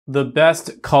The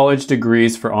best college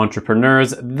degrees for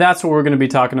entrepreneurs. That's what we're going to be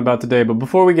talking about today. But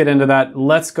before we get into that,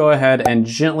 let's go ahead and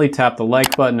gently tap the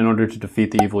like button in order to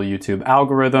defeat the evil YouTube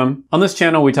algorithm. On this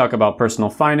channel, we talk about personal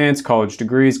finance, college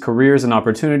degrees, careers, and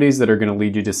opportunities that are going to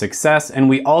lead you to success. And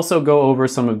we also go over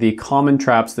some of the common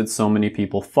traps that so many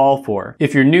people fall for.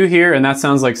 If you're new here and that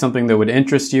sounds like something that would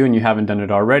interest you and you haven't done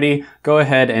it already, go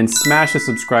ahead and smash the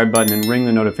subscribe button and ring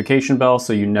the notification bell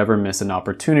so you never miss an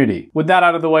opportunity. With that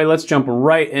out of the way, let's jump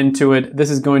right into it. This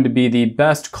is going to be the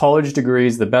best college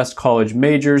degrees, the best college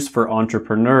majors for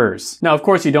entrepreneurs. Now, of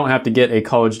course, you don't have to get a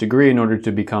college degree in order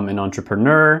to become an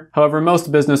entrepreneur. However, most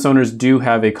business owners do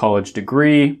have a college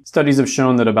degree. Studies have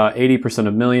shown that about 80%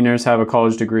 of millionaires have a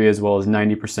college degree, as well as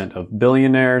 90% of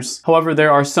billionaires. However,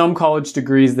 there are some college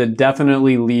degrees that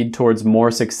definitely lead towards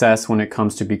more success when it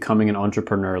comes to becoming an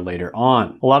entrepreneur later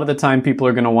on. A lot of the time, people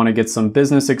are going to want to get some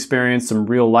business experience, some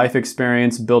real life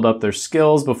experience, build up their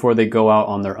skills before they go out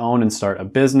on their own and start a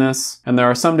business. And there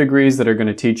are some degrees that are going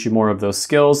to teach you more of those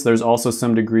skills. There's also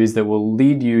some degrees that will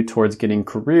lead you towards getting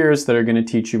careers that are going to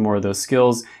teach you more of those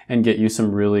skills and get you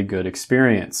some really good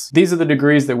experience. These are the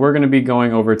degrees that we're going to be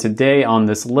going over today on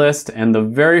this list. And the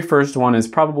very first one is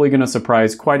probably going to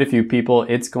surprise quite a few people.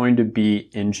 It's going to be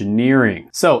engineering.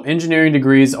 So engineering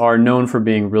degrees are known for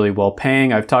being really well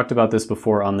paying. I've talked about this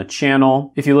before on the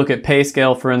channel. If you look at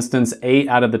payscale, for instance, 8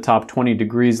 out of the top 20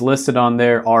 degrees listed on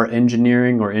there are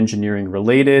engineering or engineering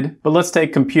related. But let's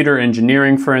take computer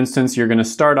engineering, for instance. You're going to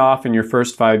start off in your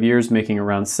first 5 years making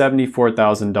around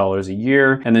 $74,000 a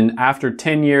year. And then after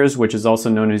 10 years, which is also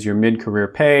known as your mid-career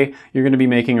pay, you're going to be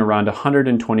making around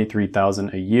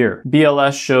 $123,000 a year.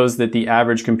 BLS shows that the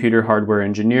average computer hardware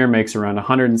engineer makes around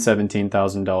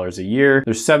 $117,000 a year.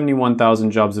 There's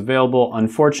 71,000 jobs available.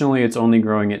 Unfortunately, it's only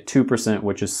growing at 2%,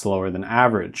 which is slower than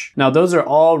average. Now, those are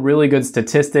all really good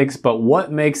statistics, but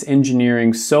what makes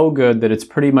engineering so good that it's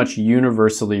pretty much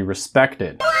universally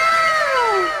respected?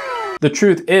 The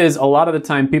truth is, a lot of the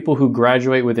time, people who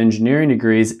graduate with engineering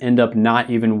degrees end up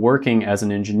not even working as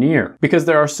an engineer because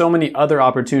there are so many other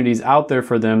opportunities out there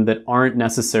for them that aren't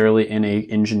necessarily in an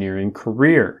engineering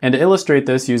career. And to illustrate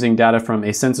this using data from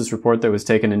a census report that was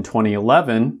taken in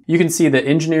 2011, you can see that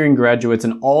engineering graduates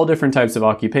in all different types of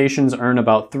occupations earn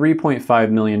about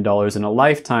 $3.5 million in a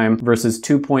lifetime versus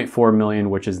 $2.4 million,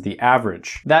 which is the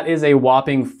average. That is a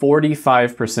whopping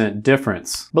 45%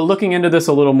 difference. But looking into this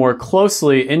a little more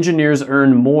closely, engineers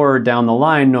earn more down the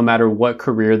line no matter what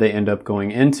career they end up going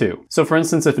into. So for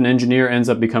instance, if an engineer ends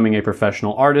up becoming a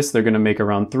professional artist, they're going to make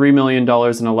around $3 million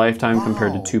in a lifetime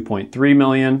compared to $2.3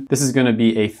 million. This is going to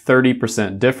be a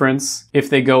 30% difference. If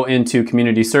they go into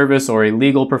community service or a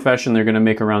legal profession, they're going to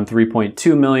make around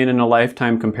 $3.2 million in a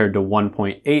lifetime compared to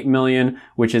 $1.8 million,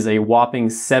 which is a whopping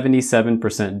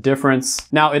 77% difference.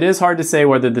 Now, it is hard to say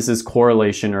whether this is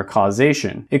correlation or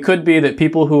causation. It could be that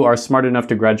people who are smart enough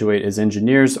to graduate as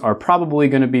engineers are probably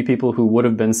going to be people who would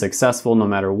have been successful no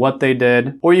matter what they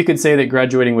did. Or you could say that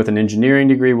graduating with an engineering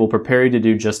degree will prepare you to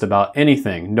do just about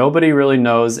anything. Nobody really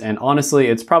knows, and honestly,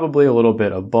 it's probably a little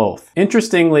bit of both.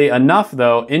 Interestingly enough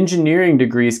though, engineering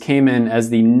degrees came in as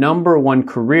the #1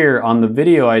 career on the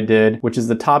video I did, which is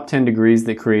the top 10 degrees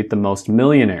that create the most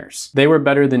millionaires. They were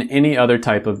better than any other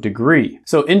type of degree.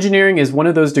 So engineering is one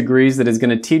of those degrees that is going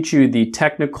to teach you the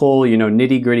technical,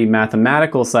 nitty-gritty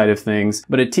mathematical side of things,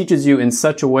 but it teaches you in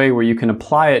such a way where you can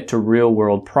apply it to real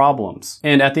world problems.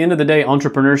 And at the end of the day,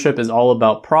 entrepreneurship is all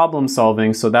about problem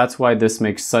solving, so that's why this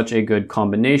makes such a good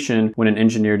combination when an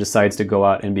engineer decides to go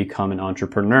out and become an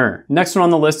entrepreneur. Next one on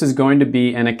the list is going to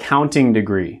be an accounting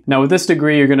degree. Now with this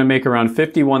degree, you're going to make around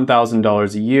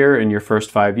 $51,000 a year in your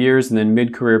first 5 years, and then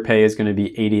mid-career pay is going to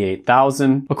be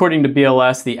 $88,000. According to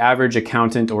BLS, the average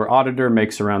accountant or auditor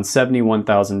makes around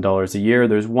 $71,000 a year.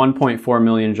 There's 1.4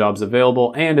 million jobs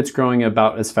available, and it's growing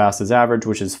about as fast as average,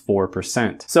 which is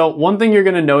 4%. So one thing you're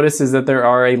going to notice is that there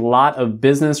are a lot of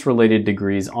business related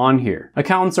degrees on here.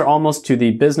 Accountants are almost to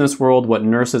the business world what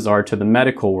nurses are to the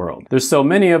medical world. There's so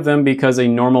many of them because a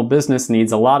normal business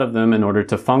needs a lot of them in order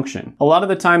to function. A lot of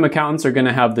the time, accountants are going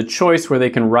to have the choice where they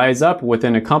can rise up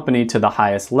within a company to the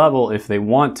highest level if they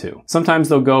want to. Sometimes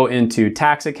they'll go into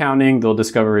tax accounting, they'll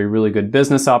discover a really good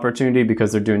business opportunity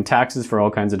because they're doing taxes for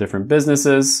all kinds of different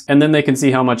businesses, and then they can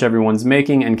see how much everyone's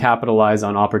making and capitalize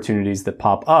on opportunities that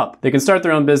pop pop up. They can start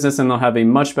their own business and they'll have a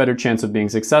much better chance of being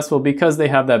successful because they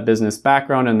have that business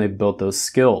background and they've built those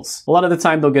skills. A lot of the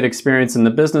time they'll get experience in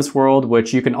the business world,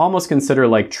 which you can almost consider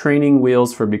like training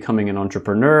wheels for becoming an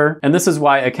entrepreneur. And this is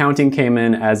why accounting came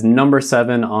in as number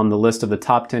 7 on the list of the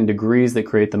top 10 degrees that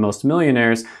create the most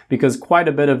millionaires, because quite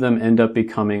a bit of them end up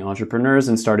becoming entrepreneurs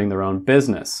and starting their own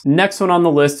business. Next one on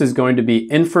the list is going to be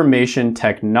information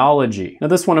technology. Now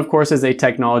this one of course is a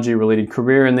technology related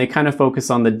career, and they kind of focus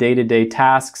on the day-to-day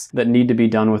tasks that need to be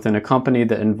done within a company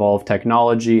that involve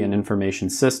technology and information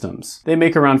systems. They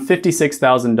make around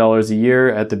 $56,000 a year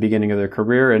at the beginning of their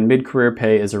career, and mid-career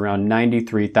pay is around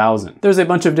 $93,000. There's a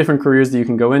bunch of different careers that you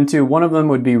can go into. One of them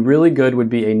would be really good, would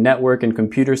be a network and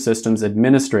computer systems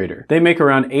administrator. They make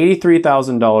around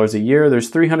 $83,000 a year. There's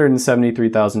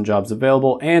 373,000 jobs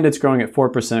available, and it's growing at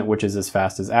 4%, which is as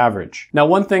fast as average. Now,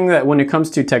 one thing that when it comes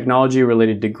to technology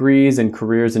related degrees and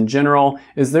careers in general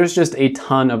is there's just a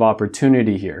ton of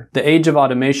opportunity here. The age of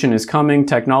automation is coming.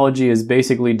 Technology is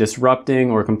basically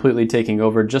disrupting or completely taking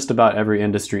over just about every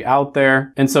industry out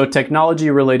there. And so technology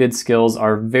related skills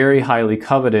are very highly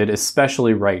coveted,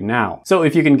 especially right now. So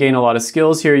if you can gain a lot of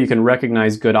skills here, you can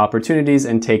recognize good opportunities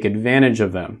and take advantage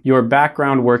of them. Your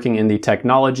background working in the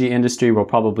technology industry will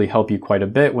probably help you quite a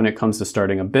bit when it comes to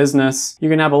starting a business. You're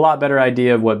gonna have a lot better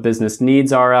idea of what business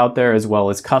needs are out there as well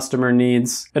as customer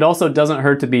needs. It also doesn't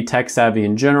hurt to be tech savvy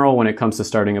in general when it comes to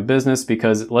starting a business,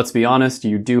 because let's be honest,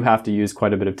 you do have to use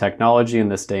quite a bit of technology in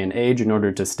this day and age in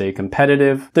order to stay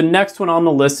competitive. The next one on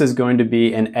the list is going to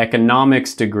be an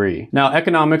economics degree. Now,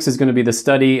 economics is going to be the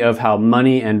study of how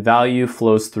money and value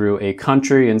flows through a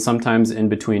country and sometimes in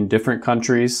between different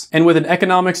countries. And with an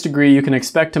economics degree, you can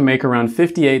expect to make around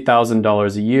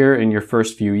 $58,000 a year in your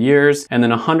first few years, and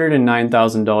then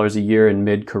 $109,000 a year in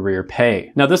mid-career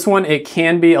pay. Now, this one, it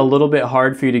can be a little bit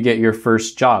hard for you to get your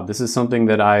first job. This is something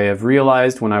that I have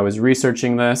realized when I was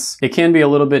researching this. It can be a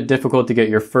little bit difficult to get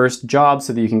your first job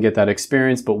so that you can get that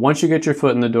experience, but once you get your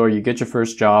foot in the door, you get your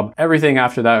first job, everything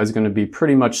after that is going to be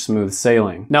pretty much smooth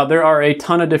sailing. Now, there are a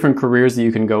ton of different careers that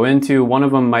you can go into. One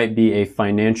of them might be a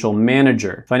financial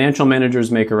manager. Financial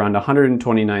managers make around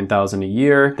 $129,000 a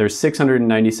year. There's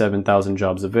 697,000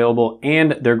 jobs available,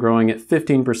 and they're growing at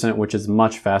 15%, which is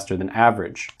much faster than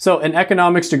average. So an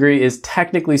economics degree is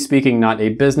technically speaking not a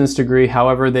business degree.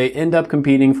 However, they end up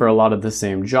competing for a lot of the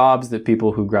same jobs that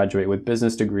people who graduate with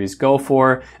business degrees go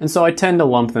for, and so I tend to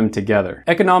lump them together.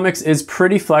 Economics is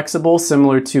pretty flexible,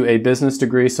 similar to a business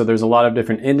degree, so there's a lot of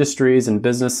different industries and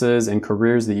businesses and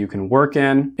careers that you can work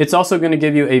in. It's also going to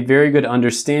give you a very good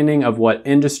understanding of what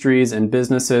industries and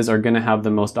businesses are going to have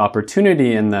the most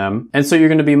opportunity in them, and so you're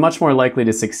going to be much more likely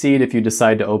to succeed if you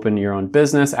decide to open your own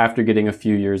business after getting a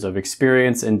few years of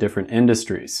experience in different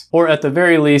industries. Or at the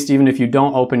very least, even if you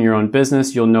don't open your own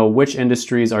business, you'll know which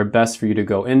industries are best for you to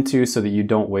go into so that you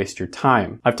don't waste your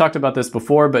time. I've talked about this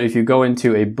before, but if you go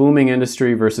into a booming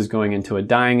industry versus going into a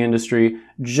dying industry,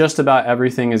 just about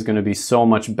everything is going to be so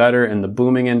much better in the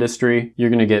booming industry. You're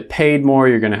going to get paid more,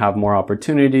 you're going to have more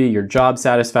opportunity, your job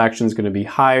satisfaction is going to be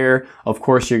higher. Of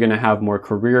course, you're going to have more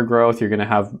career growth, you're going to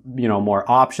have, more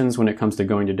options when it comes to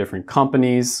going to different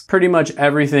companies. Pretty much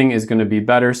everything is going to be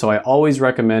better, so I always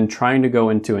recommend trying to go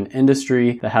into an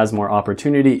industry that has more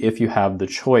opportunity if you have the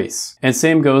choice. And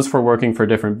same goes for working for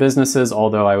different businesses,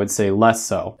 although I would say less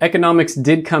so. Economics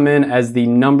did come in as the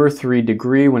number 3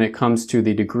 degree when it comes to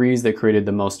the degrees that created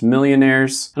the most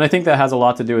millionaires. And I think that has a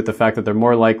lot to do with the fact that they're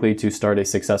more likely to start a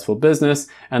successful business,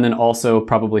 and then also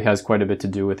probably has quite a bit to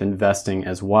do with investing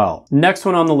as well. Next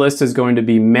one on the list is going to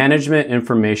be Management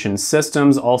Information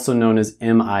Systems, also known as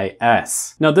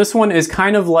MIS. Now, this one is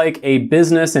kind of like a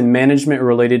business and management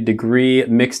related degree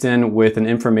mixed in with an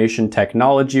information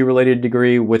technology related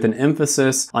degree with an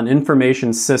emphasis on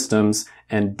information systems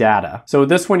and data. So with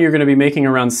this one, you're going to be making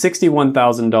around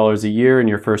 $61,000 a year in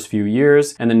your first few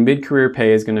years, and then mid-career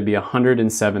pay is going to be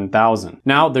 $107,000.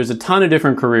 Now, there's a ton of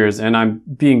different careers, and I'm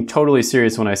being totally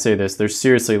serious when I say this. There's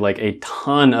seriously like a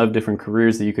ton of different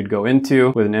careers that you could go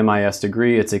into with an MIS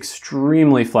degree. It's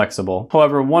extremely flexible.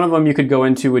 However, one of them you could go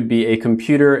into would be a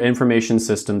computer information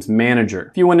systems manager.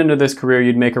 If you went into this career,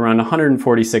 you'd make around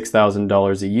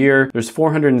 $146,000 a year. There's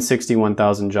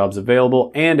 461,000 jobs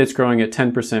available, and it's growing at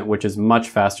 10%, which is much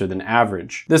faster than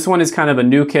average. This one is kind of a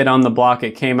new kid on the block.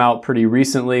 It came out pretty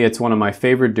recently. It's one of my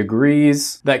favorite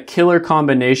degrees. That killer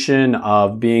combination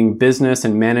of being business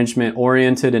and management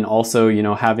oriented and also,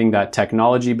 having that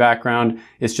technology background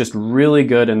is just really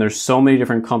good, and there's so many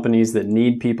different companies that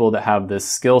need people that have this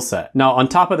skill set. Now, on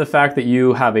top of the fact that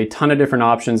you have a ton of different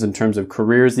options in terms of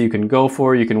careers that you can go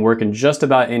for, you can work in just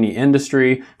about any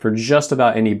industry for just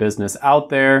about any business out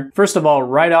there. First of all,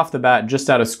 right off the bat, just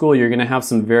out of school, you're going to have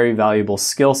some very valuable valuable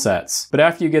skill sets. But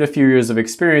after you get a few years of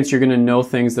experience, you're going to know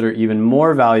things that are even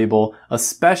more valuable,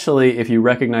 especially if you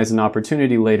recognize an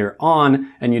opportunity later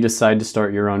on and you decide to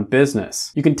start your own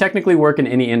business. You can technically work in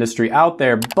any industry out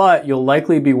there, but you'll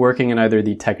likely be working in either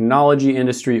the technology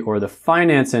industry or the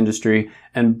finance industry,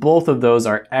 and both of those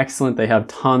are excellent. They have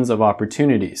tons of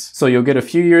opportunities. So you'll get a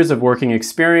few years of working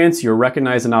experience, you'll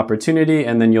recognize an opportunity,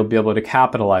 and then you'll be able to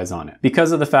capitalize on it.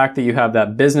 Because of the fact that you have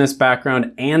that business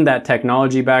background and that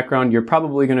technology background, you're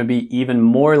probably going to be even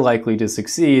more likely to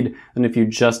succeed than if you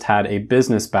just had a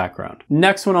business background.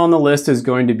 Next one on the list is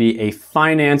going to be a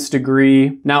finance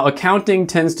degree. Now, accounting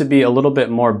tends to be a little bit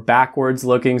more backwards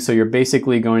looking, so you're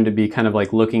basically going to be kind of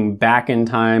like looking back in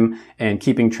time and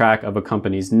keeping track of a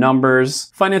company's numbers.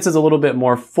 Finance is a little bit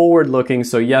more forward looking,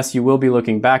 so yes, you will be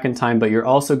looking back in time, but you're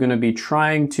also going to be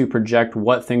trying to project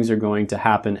what things are going to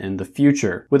happen in the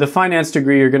future. With a finance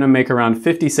degree, you're going to make around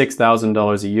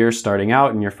 $56,000 a year starting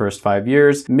out in your first 5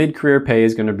 years. Mid-career pay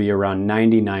is going to be around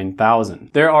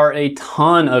 $99,000. There are a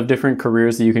ton of different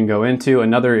careers that you can go into,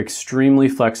 another extremely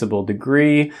flexible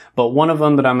degree, but one of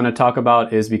them that I'm going to talk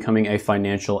about is becoming a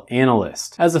financial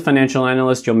analyst. As a financial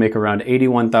analyst, you'll make around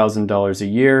 $81,000 a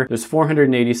year. There's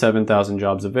 487,000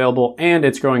 jobs available, and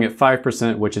it's growing at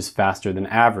 5%, which is faster than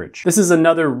average. This is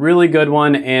another really good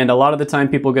one, and a lot of the time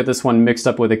people get this one mixed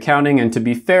up with accounting, and to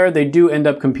be fair, they do end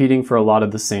up competing for a lot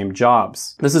of the same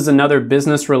jobs. This is another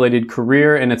business-related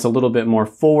career, and it's a little bit more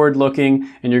forward-looking,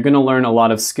 and you're going to learn a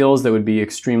lot of skills that would be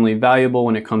extremely valuable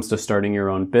when it comes to starting your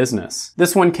own business.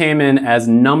 This one came in as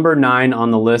number 9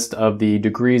 on the list of the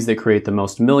degrees that create the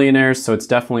most millionaires, so it's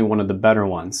definitely one of the better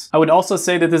ones. I would also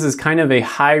say that this is kind of a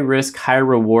high-risk,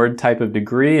 high-reward type of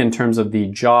degree in terms of the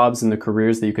jobs and the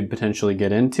careers that you could potentially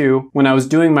get into. When I was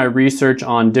doing my research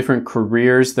on different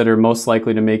careers that are most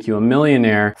likely to make you a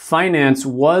millionaire, finance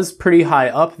was pretty high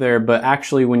up there, but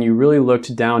actually when you really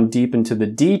looked down deep into the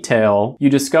detail, you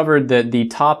discovered that the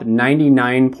top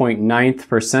 99.9th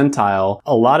percentile,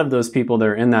 a lot of those people that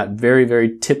are in that very,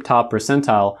 very tip-top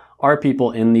percentile are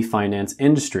people in the finance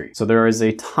industry. So there is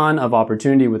a ton of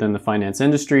opportunity within the finance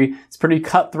industry. It's pretty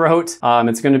cutthroat.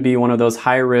 It's going to be one of those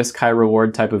high risk, high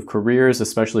reward type of careers,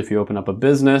 especially if you open up a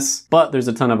business, but there's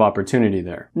a ton of opportunity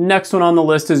there. Next one on the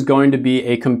list is going to be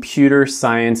a computer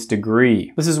science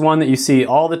degree. This is one that you see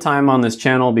all the time on this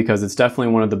channel because it's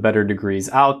definitely one of the better degrees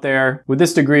out there. With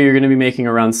this degree, you're going to be making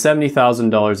around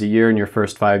 $70,000 a year in your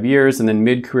first 5 years, and then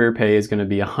mid-career pay is going to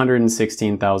be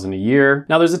 $116,000 a year.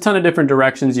 Now, there's a ton of different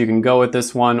directions you can go with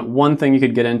this one. One thing you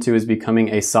could get into is becoming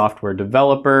a software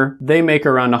developer. They make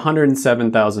around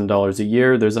 $107,000 a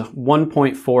year. There's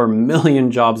 1.4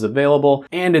 million jobs available,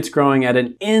 and it's growing at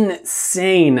an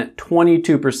insane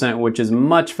 22%, which is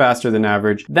much faster than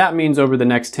average. That means over the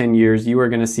next 10 years, you are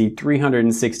going to see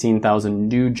 316,000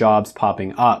 new jobs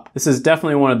popping up. This is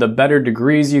definitely one of the better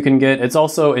degrees you can get. It's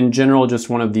also in general just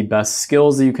one of the best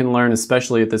skills that you can learn,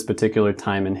 especially at this particular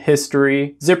time in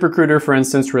history. ZipRecruiter, for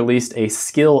instance, released a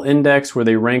skill index where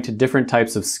they ranked different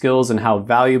types of skills and how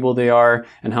valuable they are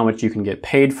and how much you can get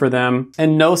paid for them.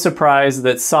 And no surprise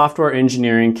that software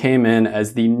engineering came in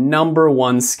as the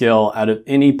 #1 skill out of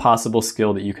any possible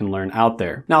skill that you can learn out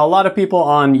there. Now, a lot of people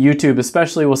on YouTube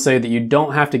especially will say that you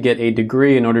don't have to get a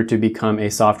degree in order to become a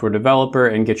software developer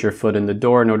and get your foot in the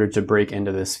door in order to break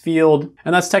into this field.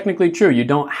 And that's technically true. You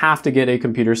don't have to get a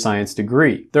computer science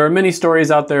degree. There are many stories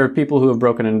out there of people who have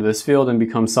broken into this field and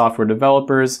become software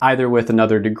developers, either with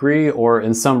another degree or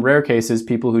in some rare cases,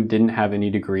 people who didn't have any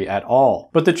degree at all.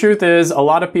 But the truth is, a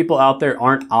lot of people out there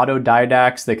aren't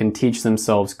autodidacts that can teach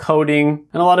themselves coding.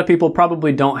 And a lot of people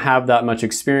probably don't have that much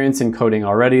experience in coding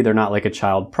already. They're not like a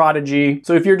child prodigy.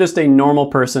 So if you're just a normal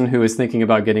person who is thinking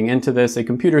about getting into this, a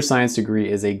computer science degree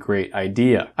is a great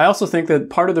idea. I also think that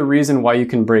part of the reason why you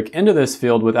can break into this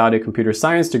field without a computer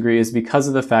science degree is because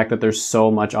of the fact that there's so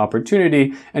much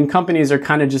opportunity and companies are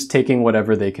kind of just taking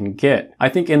whatever they can get. I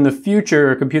think in the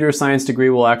future, a computer science degree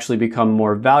will actually become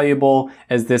more valuable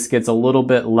as this gets a little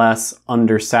bit less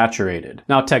undersaturated.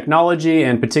 Now, technology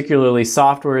and particularly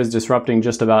software is disrupting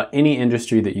just about any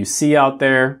industry that you see out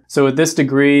there. So with this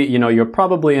degree, you'll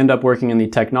probably end up working in the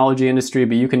technology industry,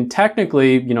 but you can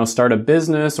technically, start a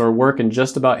business or work in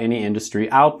just about any industry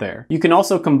out there. You can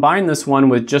also combine this one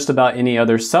with just about any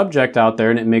other subject out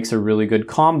there, and it makes a really good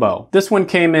combo. This one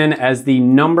came in as the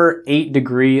 #8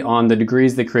 degree on the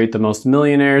degrees that create the most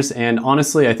millionaires, and honestly,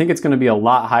 honestly, I think it's going to be a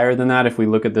lot higher than that if we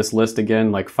look at this list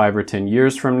again like 5 or 10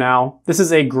 years from now. This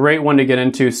is a great one to get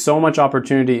into. So much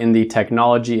opportunity in the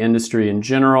technology industry in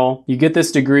general. You get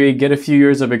this degree, get a few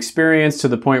years of experience to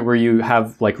the point where you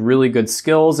have like really good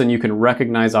skills and you can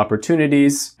recognize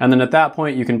opportunities. And then at that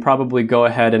point, you can probably go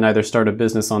ahead and either start a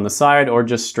business on the side or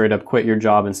just straight up quit your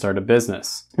job and start a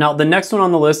business. Now, the next one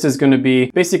on the list is going to be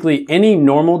basically any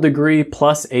normal degree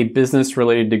plus a business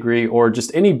related degree or just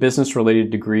any business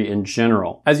related degree in general.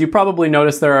 As you probably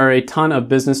noticed, there are a ton of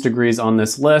business degrees on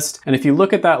this list. And if you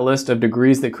look at that list of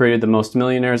degrees that created the most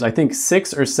millionaires, I think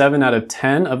 6 or 7 out of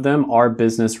 10 of them are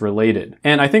business related.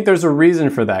 And I think there's a reason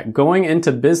for that. Going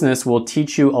into business will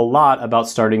teach you a lot about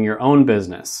starting your own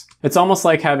business. It's almost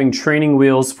like having training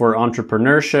wheels for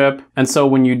entrepreneurship. And so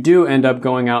when you do end up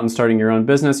going out and starting your own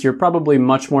business, you're probably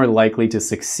much more likely to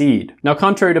succeed. Now,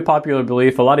 contrary to popular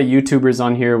belief, a lot of YouTubers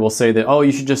on here will say that, oh,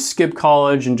 you should just skip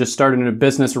college and just start in a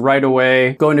business right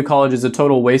away. Going to college is a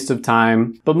total waste of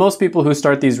time. But most people who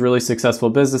start these really successful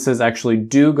businesses actually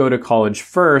do go to college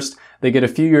first. They get a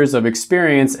few years of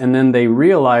experience and then they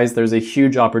realize there's a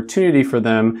huge opportunity for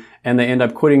them and they end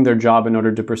up quitting their job in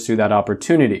order to pursue that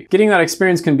opportunity. Getting that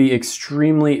experience can be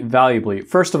extremely valuable.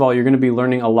 First of all, you're going to be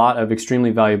learning a lot of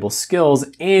extremely valuable skills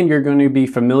and you're going to be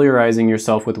familiarizing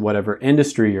yourself with whatever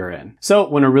industry you're in. So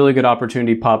when a really good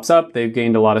opportunity pops up, they've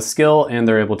gained a lot of skill and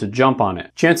they're able to jump on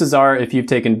it. Chances are, if you've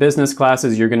taken business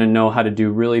classes, you're going to know how to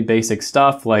do really basic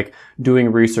stuff like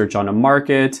doing research on a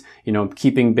market,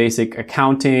 keeping basic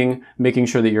accounting, making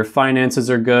sure that your finances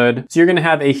are good. So you're going to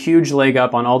have a huge leg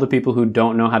up on all the people who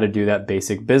don't know how to do that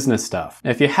basic business stuff.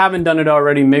 If you haven't done it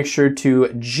already, make sure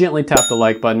to gently tap the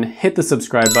like button, hit the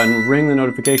subscribe button, ring the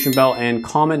notification bell, and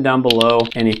comment down below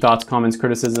any thoughts, comments,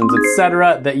 criticisms,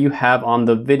 etc. that you have on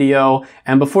the video.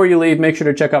 And before you leave, make sure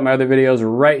to check out my other videos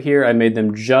right here. I made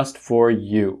them just for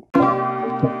you.